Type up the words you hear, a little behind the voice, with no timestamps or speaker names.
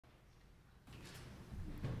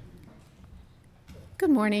Good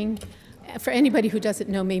morning. For anybody who doesn't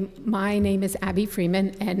know me, my name is Abbie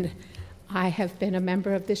Freeman, and I have been a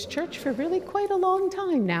member of this church for really quite a long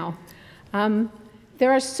time now.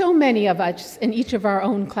 There are so many of us in each of our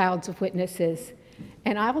own clouds of witnesses,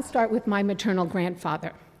 and I will start with my maternal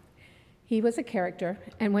grandfather. He was a character,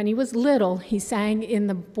 and when he was little, he sang in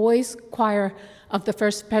the boys' choir of the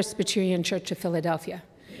First Presbyterian Church of Philadelphia.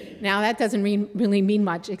 Now, that doesn't really mean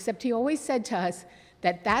much, except he always said to us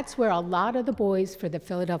that that's where a lot of the boys for the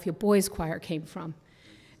Philadelphia Boys Choir came from.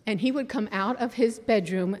 And he would come out of his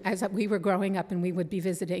bedroom as we were growing up and we would be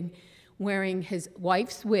visiting, wearing his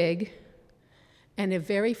wife's wig and a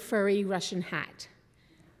very furry Russian hat,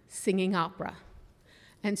 singing opera.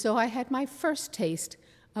 And so I had my first taste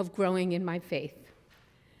of growing in my faith.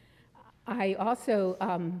 I also,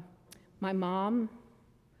 my mom,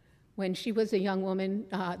 when she was a young woman,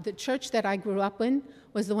 the church that I grew up in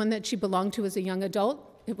was the one that she belonged to as a young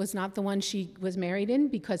adult. It was not the one she was married in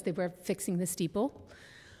because they were fixing the steeple.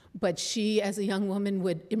 But she, as a young woman,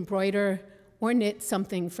 would embroider or knit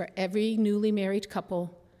something for every newly married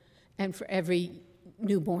couple and for every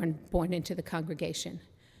newborn born into the congregation.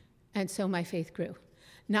 And so my faith grew.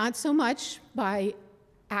 Not so much by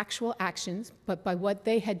actual actions, but by what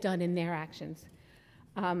they had done in their actions.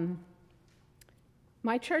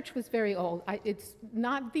 My church was very old. It's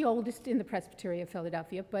not the oldest in the Presbytery of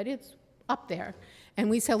Philadelphia, but it's up there. And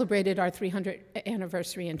we celebrated our 300th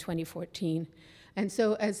anniversary in 2014. And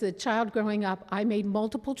so as a child growing up, I made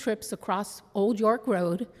multiple trips across Old York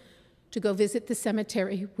Road to go visit the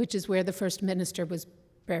cemetery, which is where the first minister was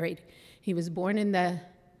buried. He was born in the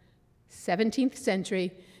 17th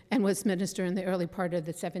century and was minister in the early part of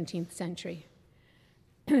the 17th century.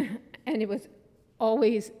 And it was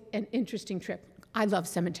always an interesting trip. I love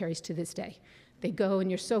cemeteries to this day. They go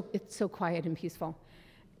and it's so quiet and peaceful.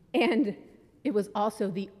 And it was also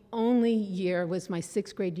the only year, was my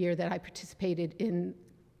 6th grade year, that I participated in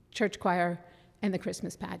church choir and the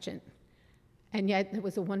Christmas pageant. And yet it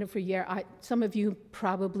was a wonderful year. Some of you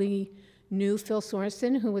probably knew Phil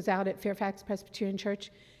Sorensen, who was out at Fairfax Presbyterian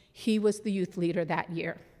Church. He was the youth leader that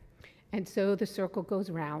year. And so the circle goes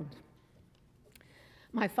round.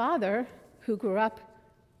 My father, who grew up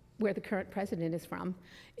where the current president is from,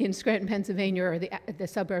 in Scranton, Pennsylvania, or the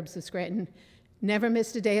suburbs of Scranton, never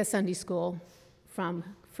missed a day of Sunday school from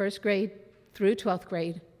 1st grade through 12th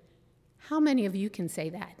grade. How many of you can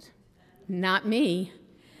say that? Not me.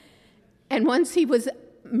 And once he was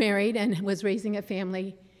married and was raising a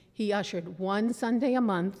family, he ushered one Sunday a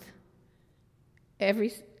month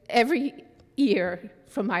every year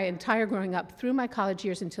from my entire growing up through my college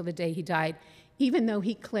years until the day he died, even though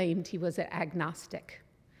he claimed he was an agnostic.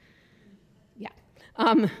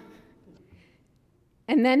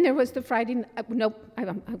 And then there was the Friday,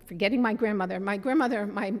 I'm forgetting my grandmother. My grandmother,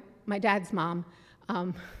 my dad's mom,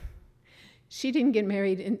 she didn't get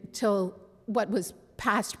married until what was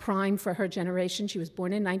past prime for her generation. She was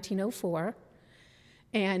born in 1904.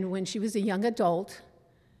 And when she was a young adult,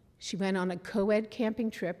 she went on a co-ed camping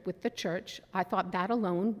trip with the church. I thought that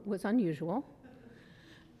alone was unusual.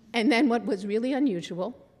 And then what was really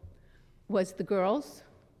unusual was the girls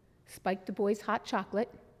spiked the boys' hot chocolate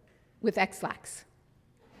with X-Lax.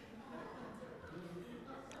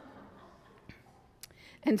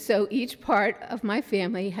 And so each part of my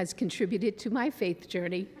family has contributed to my faith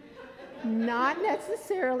journey, not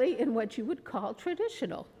necessarily in what you would call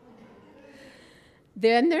traditional.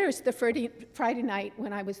 Then there's the Friday night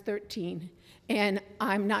when I was 13, and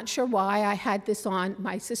I'm not sure why I had this on.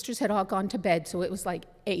 My sisters had all gone to bed, so it was like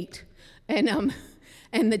 8.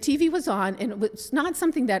 And the TV was on, and it was not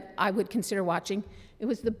something that I would consider watching. It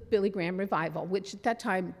was the Billy Graham revival, which at that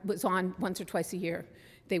time was on once or twice a year.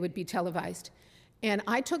 They would be televised. And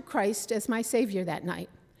I took Christ as my Savior that night.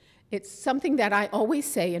 It's something that I always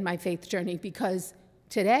say in my faith journey, because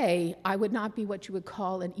today I would not be what you would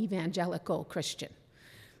call an evangelical Christian.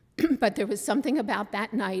 But there was something about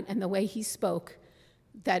that night and the way he spoke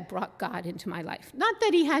that brought God into my life. Not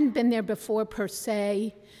that he hadn't been there before per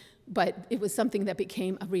se, but it was something that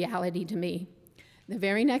became a reality to me. The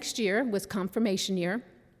very next year was confirmation year,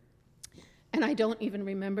 and I don't even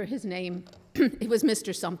remember his name. It was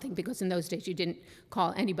Mr. Something, because in those days you didn't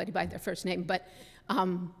call anybody by their first name, but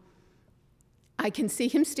I can see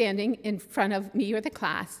him standing in front of me or the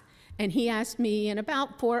class, and he asked me and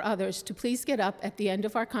about 4 others to please get up at the end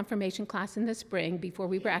of our confirmation class in the spring, before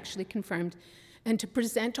we were actually confirmed, and to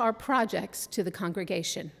present our projects to the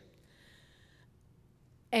congregation.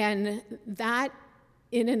 And that,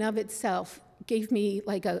 in and of itself, gave me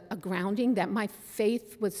like a grounding that my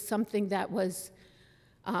faith was something that was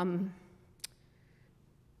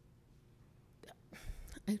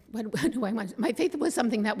what do I want? My faith was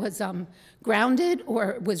something that was grounded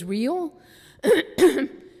or was real.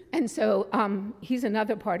 And so he's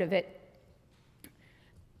another part of it.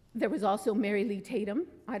 There was also Mary Lee Tatum.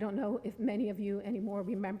 I don't know if many of you anymore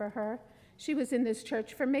remember her. She was in this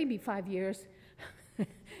church for maybe 5 years.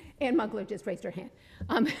 Ann Mugler just raised her hand.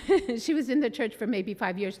 She was in the church for maybe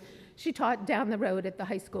 5 years. She taught down the road at the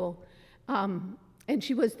high school. And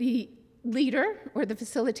she was the leader or the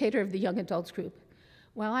facilitator of the young adults group.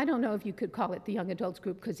 Well, I don't know if you could call it the young adults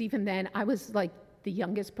group, because even then I was like the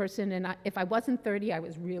youngest person, and if I wasn't 30, I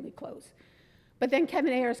was really close. But then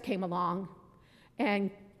Kevin Ayers came along,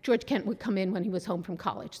 and George Kent would come in when he was home from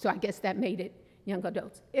college, so I guess that made it young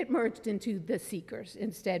adults. It merged into the Seekers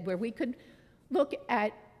instead, where we could look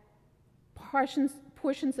at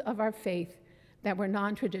portions of our faith that were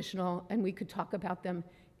non-traditional, and we could talk about them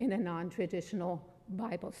in a non-traditional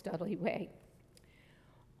Bible study way.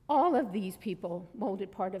 All of these people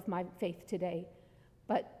molded part of my faith today,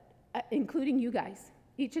 but including you guys.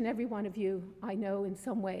 Each and every one of you, I know in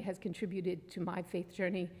some way, has contributed to my faith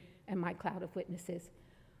journey and my cloud of witnesses.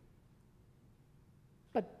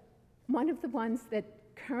 But one of the ones that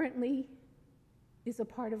currently is a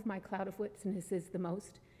part of my cloud of witnesses the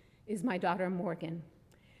most is my daughter, Morgan.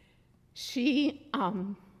 She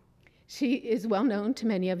is well known to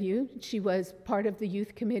many of you. She was part of the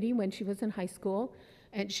youth committee when she was in high school,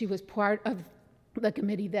 and she was part of the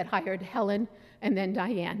committee that hired Helen and then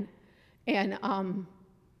Diane. And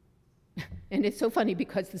it's so funny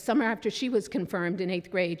because the summer after she was confirmed in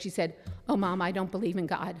 8th grade, she said, "Oh, Mom, I don't believe in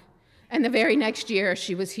God." And the very next year,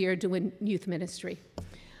 she was here doing youth ministry.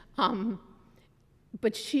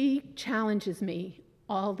 But she challenges me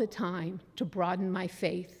all the time to broaden my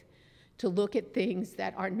faith, to look at things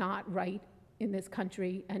that are not right in this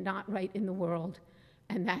country and not right in the world,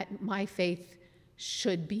 and that my faith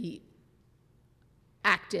should be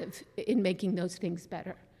active in making those things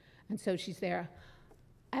better. And so she's there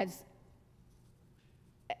as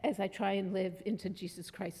I try and live into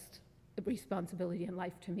Jesus Christ's responsibility in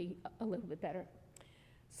life to me a little bit better.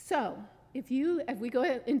 So if we go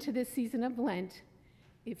into this season of Lent,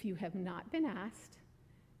 if you have not been asked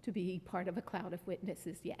to be part of a cloud of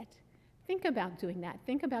witnesses yet, think about doing that.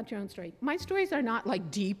 Think about your own story. My stories are not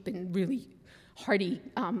like deep and really hearty,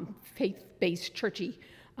 faith-based, churchy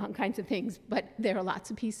kinds of things, but there are lots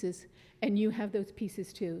of pieces, and you have those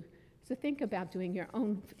pieces too. So think about doing your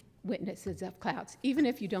own witnesses of clouds, even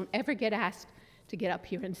if you don't ever get asked to get up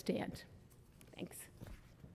here and stand. Thanks.